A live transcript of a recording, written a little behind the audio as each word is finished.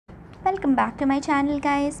welcome back to my channel,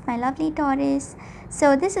 guys, my lovely Taurus.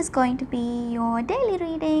 So this is going to be your daily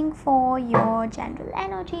reading for your general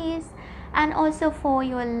energies and also for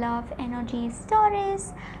your love energies,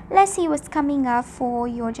 Taurus. Let's see what's coming up for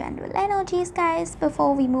your general energies, guys,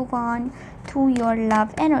 before we move on to your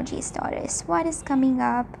love energies, Taurus. What is coming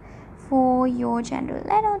up for your general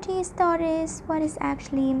energies, Taurus? What is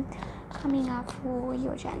actually coming up for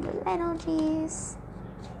your general energies?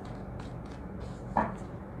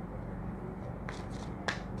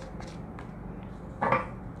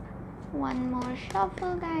 One more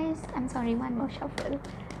shuffle, guys. One more shuffle.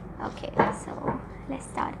 Okay, so let's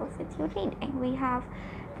start off with your reading. We have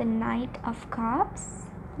the Knight of Cups,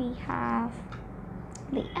 we have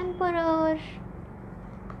the Emperor,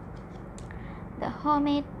 the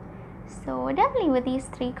Hermit. So definitely with these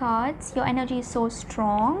three cards, your energy is so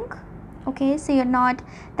strong. Okay, so you're not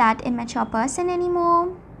that immature person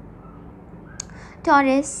anymore,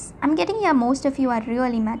 Taurus. I'm getting here most of you are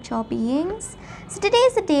really mature beings. So today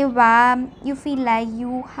is the day where you feel like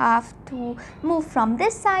you have to move from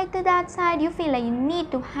this side to that side. You feel like you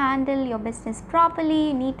need to handle your business properly.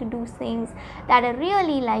 You need to do things that are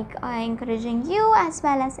really encouraging you as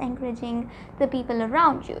well as encouraging the people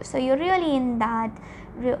around you. So you're really in that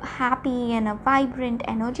happy and a vibrant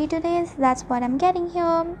energy today. So that's what I'm getting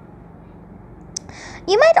here.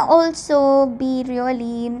 You might also be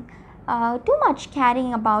really too much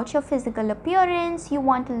caring about your physical appearance. You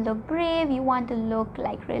want to look brave, you want to look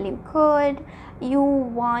like really good, you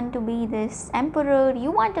want to be this emperor,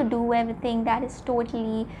 you want to do everything that is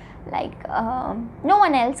totally no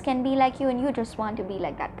one else can be like you, and you just want to be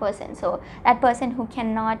like that person. So that person who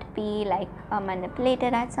cannot be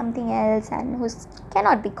manipulated at something else and who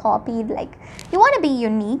cannot be copied. Like, you want to be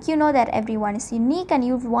unique. You know that everyone is unique and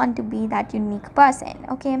you want to be that unique person.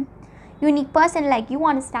 Okay, unique person, like you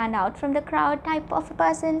want to stand out from the crowd type of a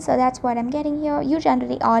person. So that's what I'm getting here. You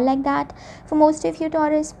generally are like that for most of you,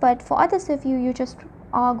 Taurus, but for others of you, you just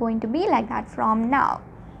are going to be like that from now.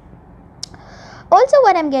 Also,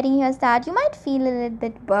 what I'm getting here is that you might feel a little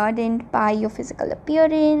bit burdened by your physical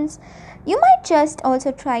appearance. You might just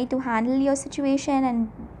also try to handle your situation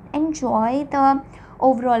and enjoy the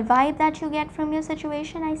overall vibe that you get from your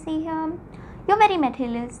situation. I see here you're very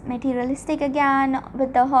materialistic again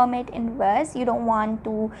with the Hermit in reverse. You don't want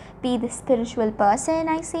to be the spiritual person.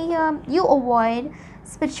 I see here you avoid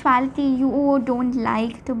spirituality. You don't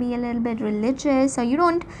like to be a little bit religious, or you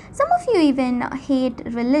don't, some of you even hate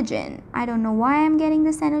religion. I don't know why I'm getting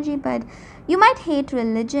this energy, but you might hate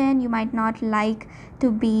religion. You might not like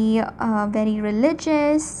to be very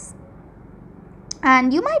religious,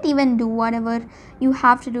 and you might even do whatever you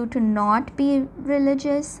have to do to not be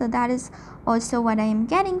religious. So that is also what I am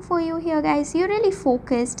getting for you here, guys. You're really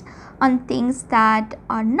focused on things that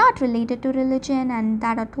are not related to religion and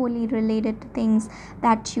that are totally related to things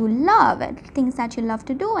that you love, and things that you love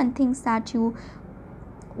to do, and things that you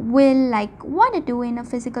will want to do in a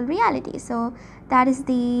physical reality. So that is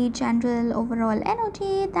the general overall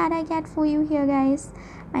energy that I get for you here, guys,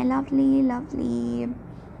 my lovely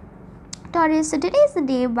Taurus. So today is the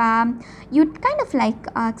day where you kind of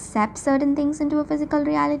accept certain things into a physical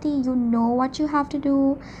reality. You know what you have to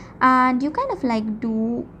do, and you kind of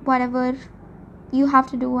do whatever you have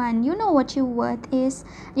to do, and you know what your worth is.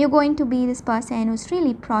 You're going to be this person who's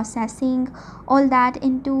really processing all that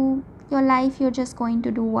into your life. You're just going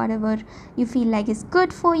to do whatever you feel like is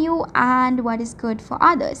good for you and what is good for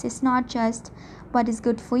others. It's not just what is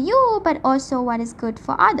good for you, but also what is good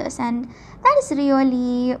for others, and that is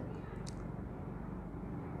really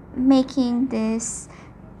making this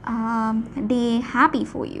day happy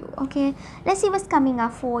for you. Okay, let's see what's coming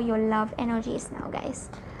up for your love energies now, guys.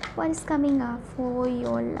 What is coming up for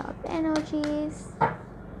your love energies?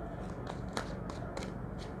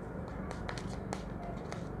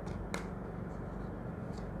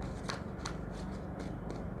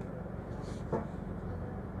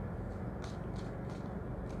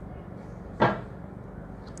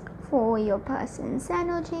 For your person's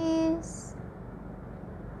energies.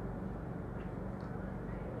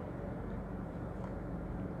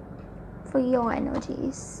 For your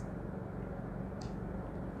energies.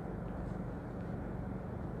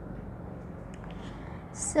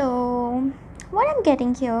 So what I'm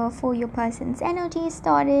getting here for your person's energies,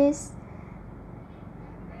 Taurus,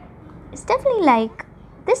 it's definitely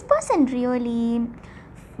this person really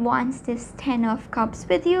wants this 10 of Cups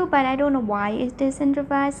with you, but I don't know why it is in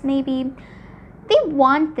reverse. Maybe they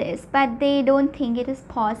want this, but they don't think it is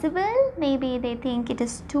possible. Maybe they think it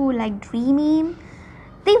is too dreamy.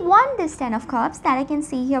 They want this 10 of cups, that I can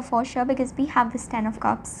see here for sure, because we have this 10 of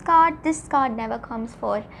cups card. This card never comes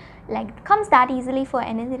for comes that easily for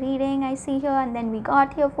any reading I see here, and then we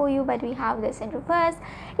got here for you, but we have this in reverse.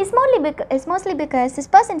 It's mostly because this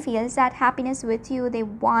person feels that happiness with you. They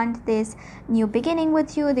want this new beginning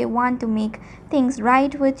with you. They want to make things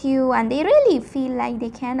right with you, and they really feel like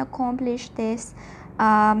they can accomplish this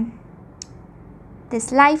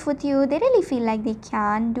this life with you. They really feel like they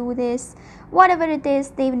can do this, whatever it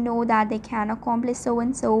is. They know that they can accomplish so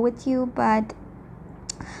and so with you. But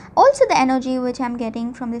also the energy which I'm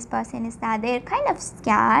getting from this person is that they're kind of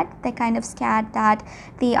scared. They're kind of scared that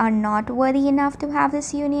they are not worthy enough to have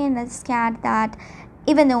this union. They're scared that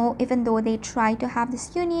even though they try to have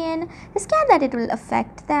this union, they're scared that it will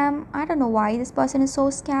affect them. I don't know why this person is so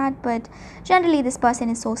scared, but generally this person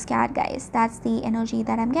is so scared, guys. That's the energy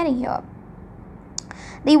that I'm getting here.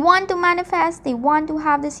 They want to manifest, they want to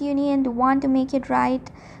have this union, they want to make it right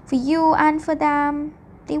for you and for them.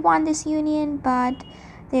 They want this union, but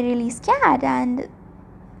they're really scared, and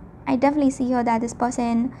I definitely see here that this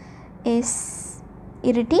person is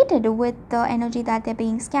irritated with the energy that they're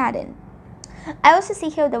being scared in. I also see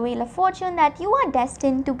here the Wheel of Fortune, that you are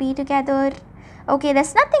destined to be together. Okay,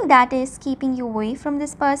 there's nothing that is keeping you away from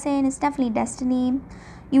this person. It's definitely destiny.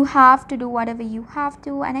 You have to do whatever you have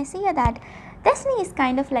to, and I see here that destiny is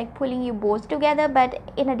kind of like pulling you both together, but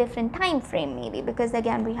in a different time frame maybe, because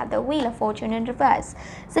again we have the Wheel of Fortune in reverse.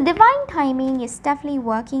 So divine timing is definitely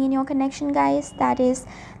working in your connection, guys. That is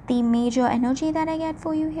the major energy that I get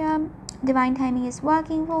for you here. Divine timing is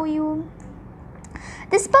working for you.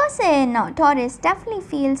 This person, Taurus, definitely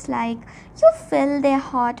feels like you fill their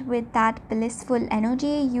heart with that blissful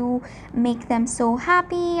energy. You make them so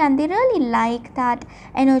happy, and they really like that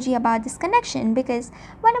energy about this connection, because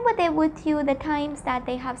whenever they're with you, the times that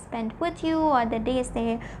they have spent with you or the days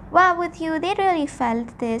they were with you, they really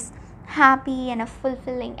felt this happy and a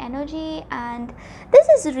fulfilling energy, and this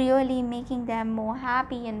is really making them more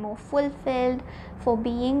happy and more fulfilled for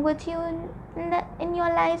being with you in your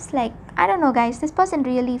lives. Like, I don't know, guys, this person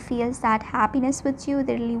really feels that happiness with you.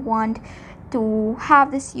 They really want to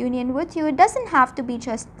have this union with you. It doesn't have to be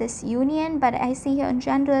just this union, but I see here in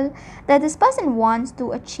general that this person wants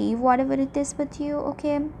to achieve whatever it is with you.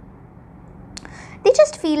 Okay, they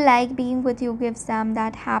just feel like being with you gives them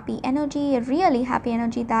that happy energy, a really happy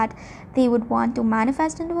energy that they would want to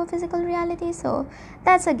manifest into a physical reality. So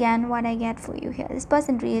that's again what I get for you here. This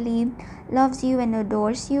person really loves you and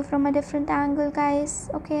adores you from a different angle, guys.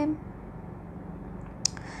 Okay,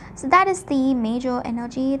 so that is the major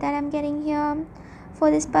energy that I'm getting here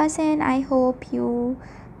for this person. I hope you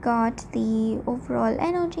got the overall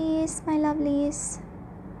energies, my lovelies.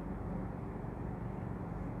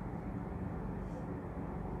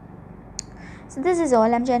 So this is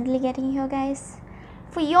all I'm generally getting here, guys.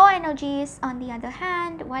 For your energies, on the other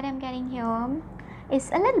hand, what I'm getting here is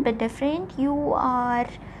a little bit different.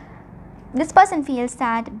 This person feels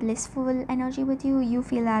that blissful energy with you. You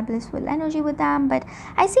feel that blissful energy with them. But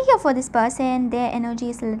I see here for this person, their energy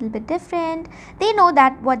is a little bit different. They know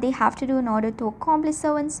that what they have to do in order to accomplish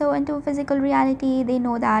so and so into a physical reality. They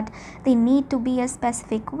know that they need to be a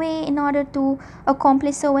specific way in order to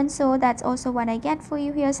accomplish so and so. That's also what I get for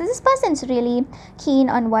you here. So this person's really keen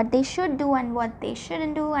on what they should do and what they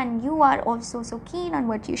shouldn't do. And you are also so keen on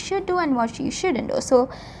what you should do and what you shouldn't do. So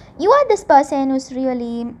you are this person who's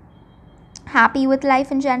really happy with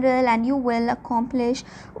life in general, and you will accomplish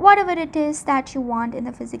whatever it is that you want in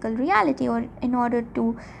the physical reality, or in order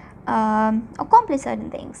to accomplish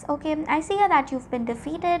certain things. Okay, I see here that you've been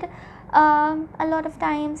defeated a lot of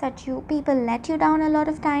times, that people let you down a lot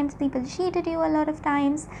of times, people cheated you a lot of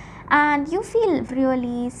times, and you feel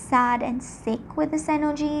really sad and sick with this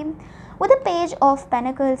energy. With the Page of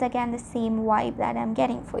Pentacles, again the same vibe that I'm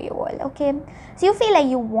getting for you all. Okay, so you feel like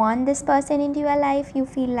you want this person into your life. You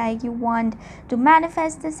feel like you want to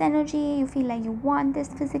manifest this energy. You feel like you want this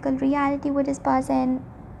physical reality with this person.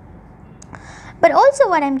 But also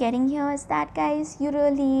what I'm getting here is that, guys, you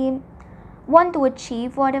really want to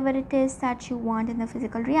achieve whatever it is that you want in the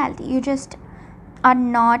physical reality. You just are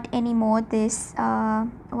not anymore this you're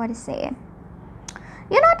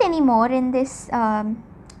not anymore in this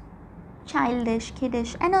childish,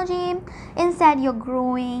 kiddish energy. Instead, you're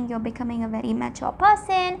growing, you're becoming a very mature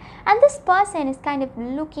person, and this person is kind of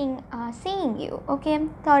seeing you. Okay,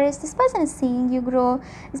 Taurus, this person is seeing you grow.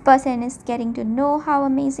 This person is getting to know how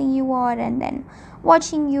amazing you are, and then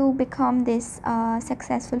watching you become this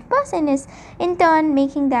successful person is in turn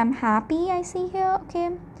making them happy. I see here.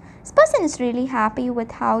 Okay, this person is really happy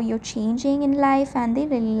with how you're changing in life, and they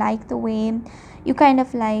really like the way you kind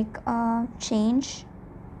of like change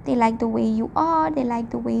They like the way you are. They like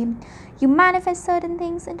the way you manifest certain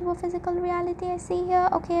things into a physical reality. I see here.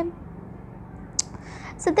 Okay,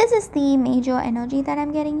 so this is the major energy that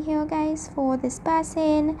I'm getting here, guys, for this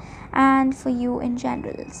person and for you in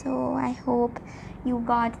general. So I hope you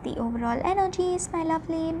got the overall energies, my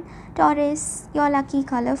lovely Taurus. Your lucky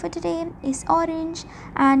color for today is orange,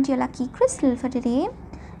 and your lucky crystal for today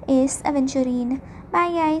is aventurine.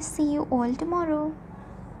 Bye guys, see you all tomorrow.